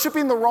you're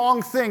worshiping the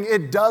wrong thing,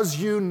 it does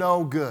you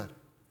no good.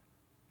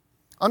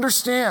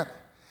 Understand,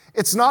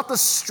 it's not the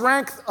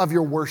strength of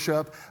your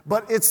worship,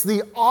 but it's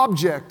the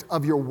object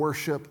of your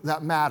worship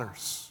that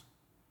matters.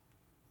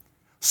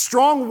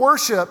 Strong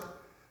worship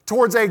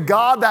towards a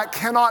God that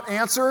cannot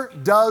answer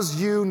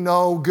does you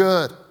no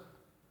good.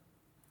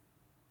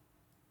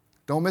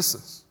 Don't miss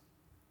this.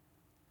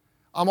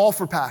 I'm all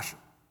for passion.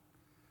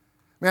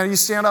 Man, you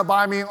stand up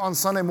by me on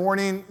Sunday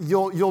morning,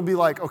 you'll be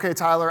like, okay,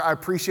 Tyler, I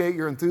appreciate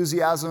your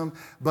enthusiasm,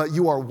 but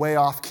you are way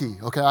off key.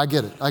 Okay, I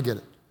get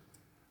it.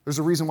 There's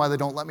a reason why they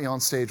don't let me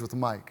on stage with a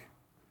mic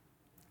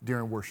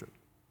during worship.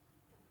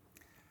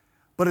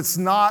 But it's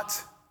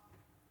not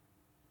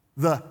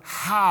the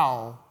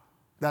how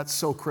that's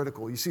so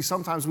critical. You see,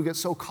 sometimes we get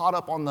so caught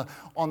up on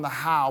the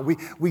how.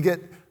 We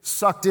get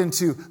sucked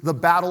into the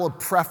battle of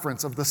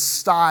preference, of the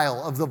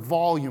style, of the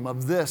volume,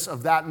 of this,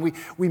 of that, and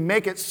we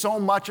make it so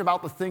much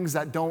about the things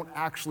that don't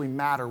actually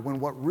matter, when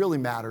what really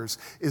matters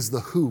is the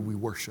who we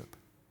worship.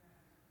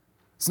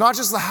 It's not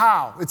just the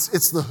how,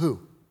 it's the who.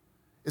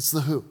 It's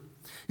the who.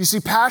 You see,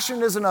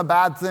 passion isn't a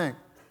bad thing,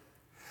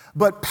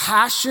 but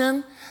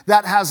passion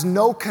that has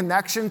no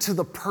connection to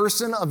the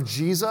person of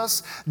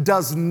Jesus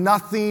does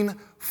nothing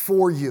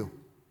for you.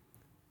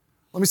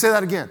 Let me say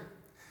that again.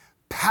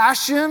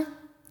 Passion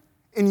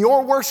in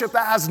your worship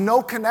that has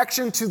no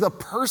connection to the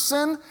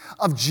person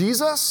of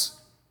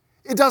Jesus,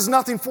 it does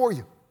nothing for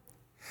you.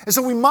 And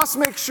so we must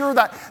make sure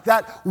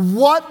that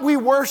what we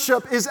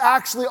worship is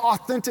actually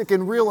authentic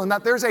and real, and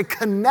that there's a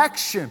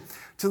connection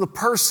to the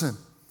person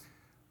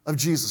of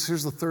Jesus.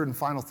 Here's the third and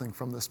final thing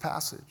from this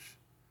passage.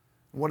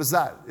 What is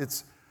that?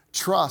 It's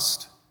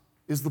trust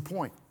is the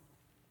point.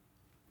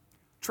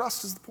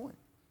 Trust is the point.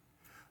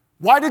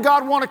 Why did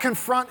God want to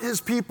confront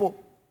his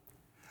people?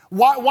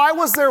 Why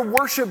was their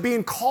worship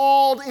being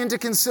called into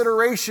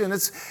consideration?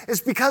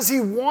 It's because he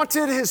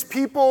wanted his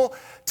people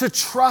to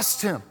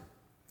trust him.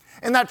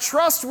 And that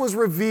trust was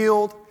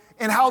revealed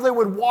in how they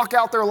would walk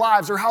out their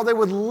lives, or how they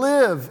would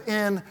live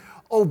in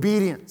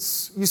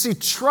obedience. You see,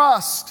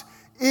 trust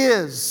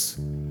is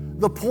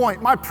the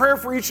point. My prayer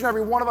for each and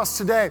every one of us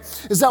today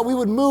is that we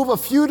would move a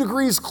few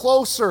degrees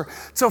closer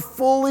to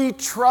fully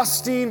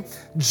trusting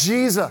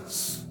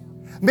Jesus.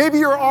 Maybe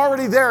you're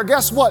already there.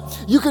 Guess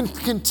what? You can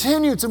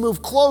continue to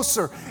move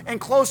closer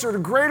and closer to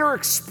greater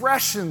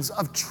expressions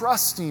of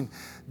trusting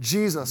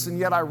Jesus. And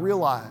yet I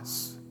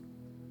realize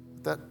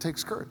that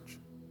takes courage.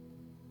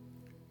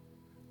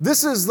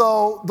 This is,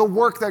 though, the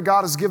work that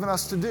God has given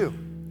us to do,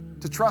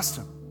 to trust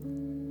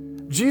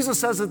him. Jesus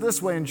says it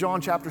this way in John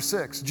chapter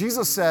 6.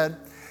 Jesus said,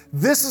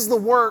 this is the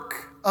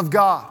work of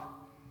God,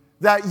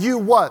 that you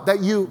what?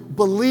 That you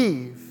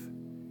believe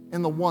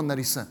in the one that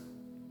he sent.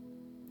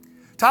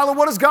 Tyler,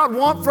 what does God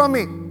want from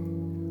me?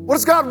 What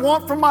does God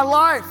want from my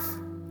life?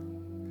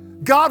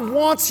 God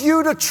wants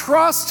you to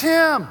trust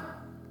him.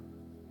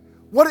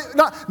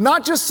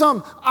 Not just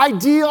some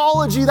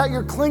ideology that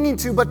you're clinging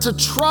to, but to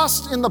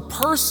trust in the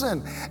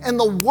person and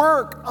the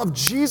work of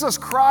Jesus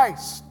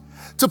Christ.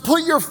 To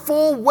put your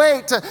full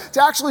weight, to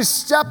actually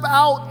step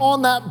out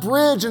on that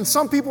bridge. And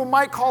some people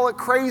might call it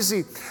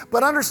crazy,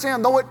 but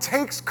understand, though it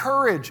takes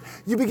courage,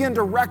 you begin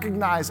to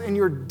recognize, and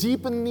your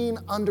deepening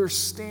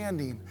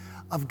understanding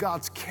of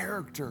God's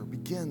character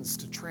begins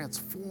to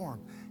transform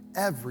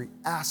every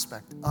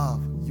aspect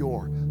of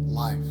your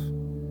life.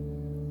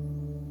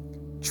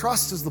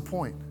 Trust is the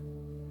point.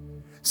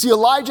 See,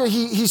 Elijah,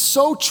 he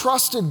so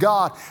trusted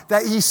God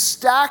that he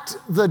stacked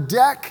the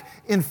deck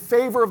in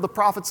favor of the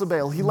prophets of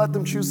Baal. He let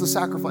them choose the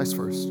sacrifice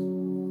first.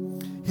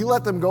 He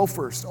let them go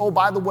first. Oh,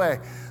 by the way,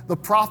 the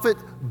prophet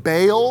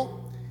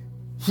Baal,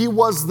 he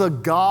was the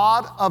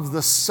god of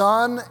the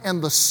sun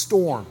and the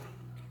storm.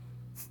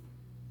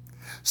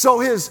 So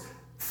his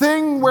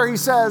thing where he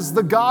says,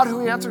 the God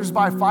who answers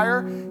by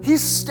fire,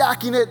 he's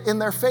stacking it in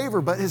their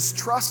favor, but his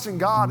trust in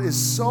God is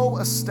so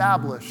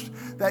established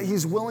that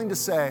he's willing to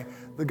say,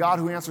 the God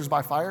who answers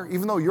by fire,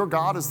 even though your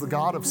God is the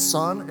God of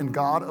sun and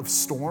God of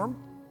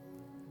storm,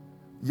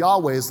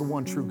 Yahweh is the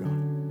one true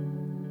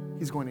God.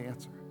 He's going to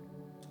answer.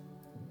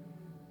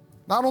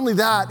 Not only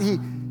that,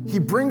 he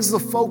brings the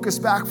focus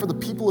back for the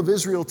people of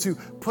Israel to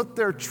put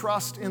their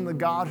trust in the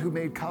God who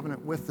made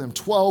covenant with them.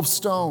 12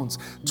 stones,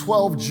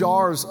 12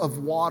 jars of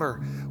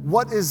water.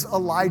 What is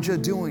Elijah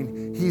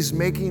doing? He's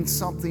making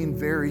something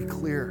very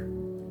clear.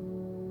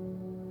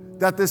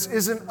 That this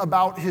isn't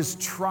about his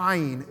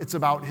trying, it's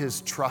about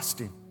his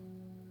trusting.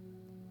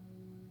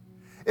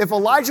 If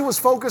Elijah was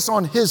focused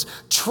on his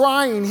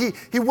trying,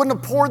 he wouldn't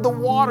have poured the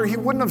water. He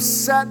wouldn't have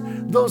set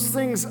those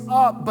things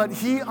up. But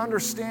he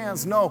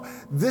understands, no,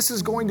 this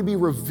is going to be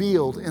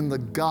revealed in the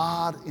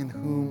God in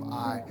whom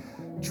I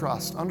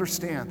trust.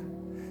 Understand,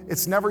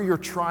 it's never your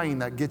trying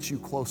that gets you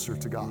closer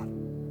to God.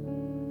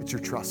 It's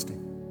your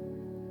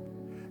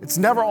trusting. It's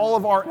never all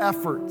of our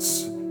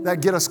efforts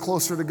that get us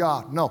closer to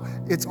God. No,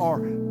 it's our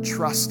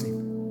trusting.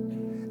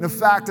 And in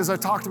fact, as I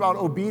talked about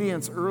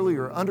obedience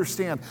earlier,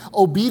 understand,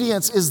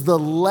 obedience is the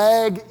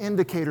lag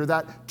indicator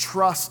that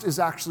trust is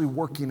actually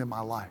working in my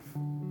life.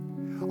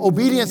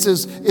 Obedience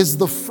is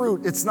the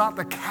fruit. It's not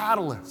the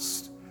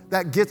catalyst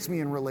that gets me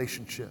in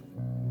relationship.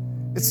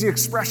 It's the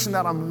expression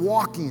that I'm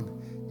walking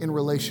in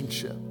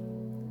relationship.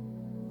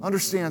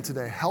 Understand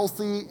today,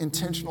 healthy,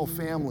 intentional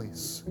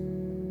families,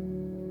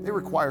 they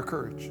require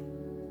courage.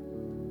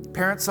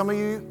 Parents, some of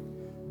you,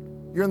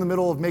 you're in the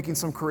middle of making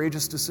some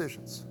courageous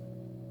decisions.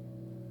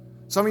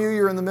 Some of you,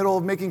 you're in the middle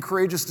of making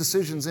courageous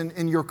decisions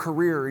in your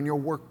career, in your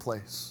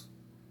workplace.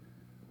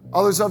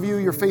 Others of you,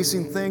 you're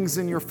facing things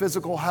in your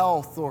physical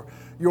health or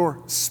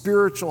your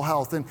spiritual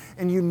health,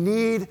 and you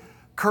need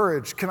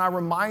courage. Can I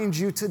remind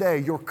you today,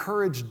 your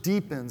courage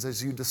deepens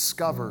as you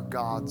discover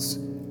God's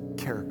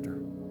character.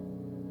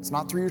 It's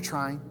not through your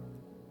trying.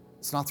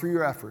 It's not through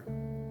your effort.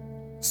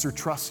 It's through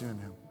trusting in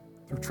Him,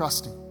 through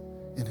trusting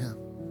in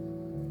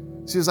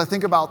Him. See, as I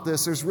think about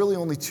this, there's really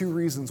only two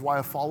reasons why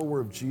a follower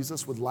of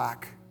Jesus would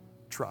lack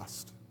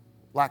trust,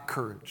 lack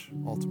courage,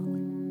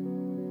 ultimately.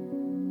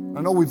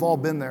 I know we've all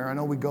been there. I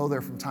know we go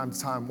there from time to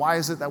time. Why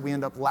is it that we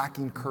end up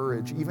lacking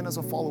courage, even as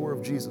a follower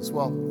of Jesus?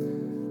 Well,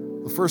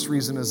 the first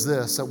reason is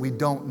this, that we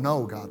don't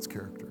know God's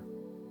character.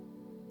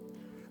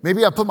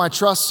 Maybe I put my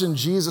trust in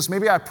Jesus.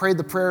 Maybe I prayed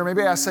the prayer.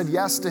 Maybe I said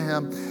yes to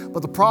Him.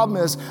 But the problem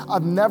is,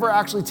 I've never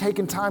actually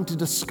taken time to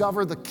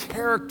discover the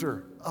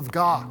character of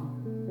God.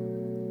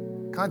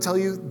 Can I tell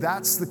you,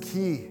 that's the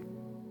key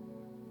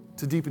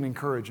to deepening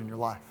courage in your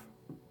life.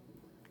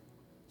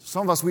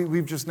 Some of us,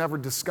 we've just never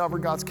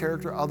discovered God's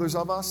character. Others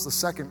of us, the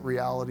second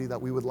reality that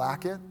we would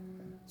lack it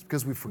is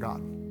because we've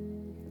forgotten.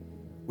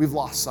 We've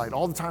lost sight.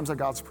 All the times that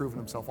God's proven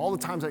Himself, all the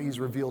times that He's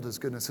revealed His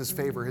goodness, His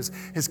favor,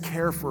 His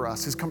care for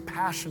us, His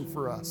compassion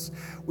for us,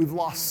 we've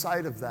lost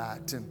sight of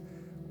that, and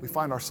we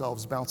find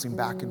ourselves bouncing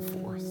back and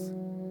forth.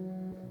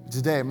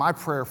 Today, my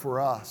prayer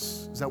for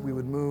us is that we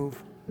would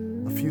move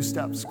a few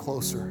steps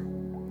closer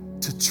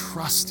to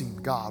trusting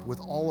God with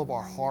all of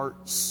our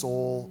heart,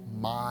 soul,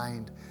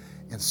 mind,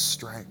 and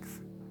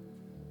strength.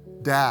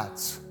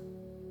 Dads,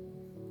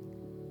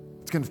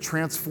 it's going to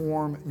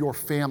transform your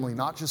family,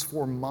 not just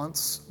for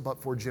months, but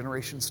for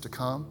generations to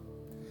come,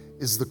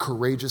 is the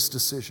courageous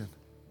decision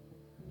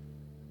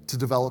to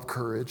develop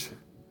courage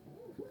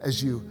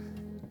as you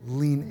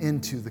lean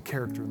into the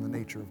character and the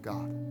nature of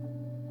God.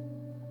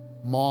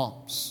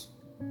 Moms,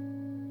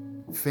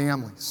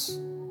 families,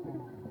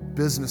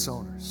 business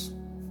owners,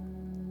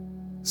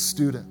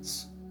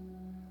 students,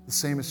 the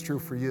same is true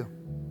for you.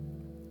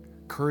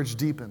 Courage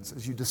deepens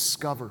as you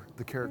discover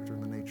the character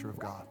and the nature of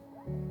God.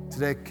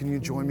 Today, can you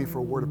join me for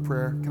a word of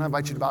prayer? Can I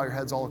invite you to bow your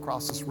heads all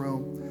across this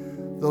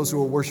room? Those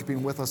who are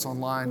worshiping with us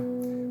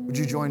online, would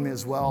you join me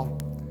as well?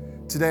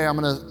 Today, I'm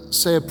going to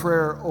say a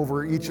prayer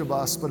over each of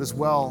us, but as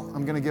well,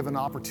 I'm going to give an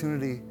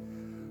opportunity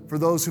for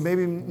those who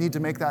maybe need to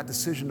make that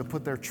decision to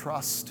put their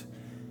trust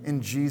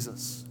in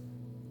Jesus.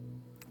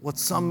 What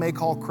some may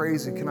call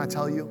crazy, can I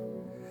tell you?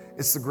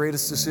 It's the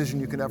greatest decision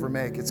you could ever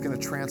make. It's going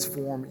to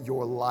transform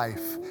your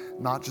life,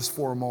 not just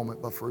for a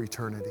moment, but for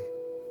eternity.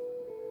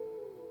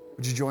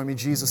 Would you join me?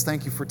 Jesus,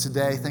 thank you for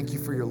today. Thank you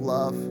for your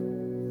love.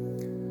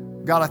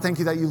 God, I thank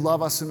you that you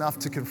love us enough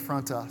to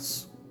confront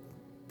us,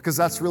 because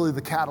that's really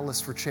the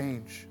catalyst for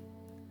change.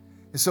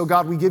 And so,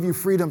 God, we give you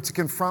freedom to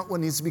confront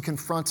what needs to be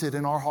confronted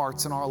in our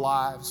hearts and our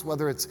lives,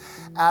 whether it's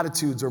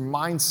attitudes or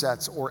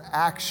mindsets or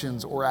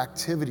actions or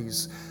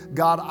activities.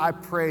 God, I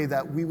pray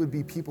that we would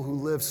be people who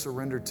live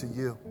surrendered to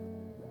you.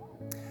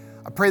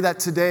 I pray that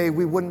today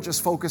we wouldn't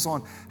just focus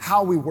on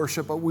how we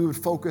worship, but we would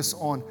focus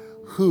on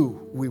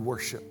who we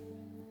worship.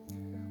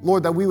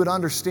 Lord, that we would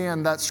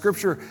understand that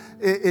Scripture,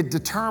 it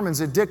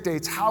determines, it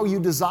dictates how you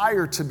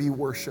desire to be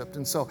worshiped.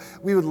 And so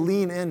we would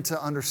lean into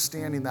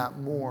understanding that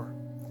more.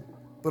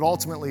 But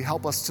ultimately,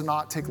 help us to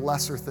not take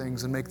lesser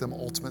things and make them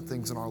ultimate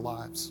things in our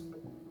lives.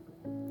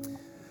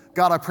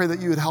 God, I pray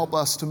that you would help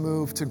us to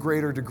move to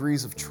greater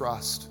degrees of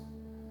trust.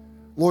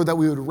 Lord, that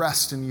we would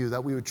rest in you,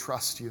 that we would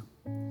trust you.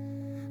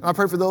 And I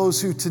pray for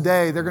those who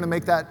today, they're going to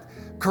make that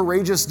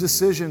courageous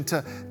decision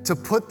to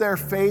put their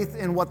faith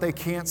in what they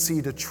can't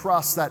see, to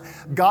trust that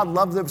God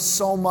loved them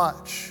so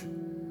much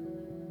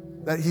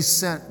that He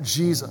sent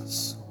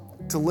Jesus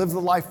to live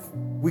the life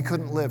we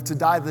couldn't live, to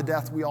die the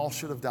death we all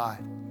should have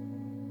died.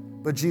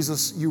 But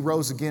Jesus, you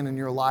rose again and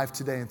you're alive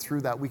today, and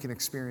through that we can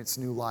experience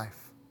new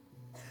life.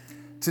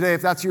 Today,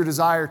 if that's your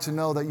desire to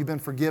know that you've been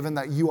forgiven,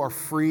 that you are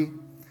free,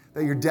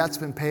 that your debt's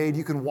been paid,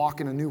 you can walk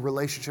in a new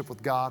relationship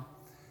with God.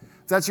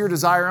 If that's your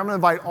desire, I'm going to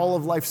invite all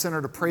of Life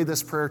Center to pray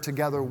this prayer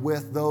together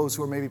with those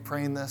who are maybe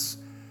praying this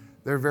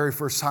their very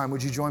first time.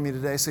 Would you join me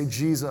today? Say,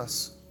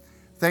 Jesus,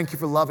 Thank you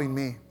for loving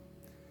me.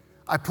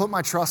 I put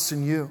my trust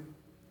in you.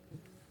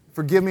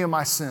 Forgive me of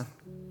my sin.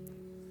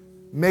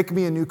 Make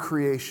me a new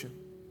creation.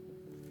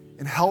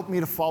 And help me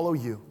to follow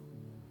you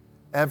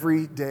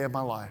every day of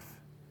my life.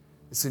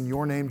 It's in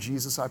your name,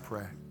 Jesus, I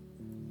pray.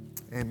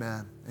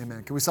 Amen.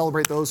 Amen. Can we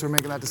celebrate those who are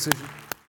making that decision?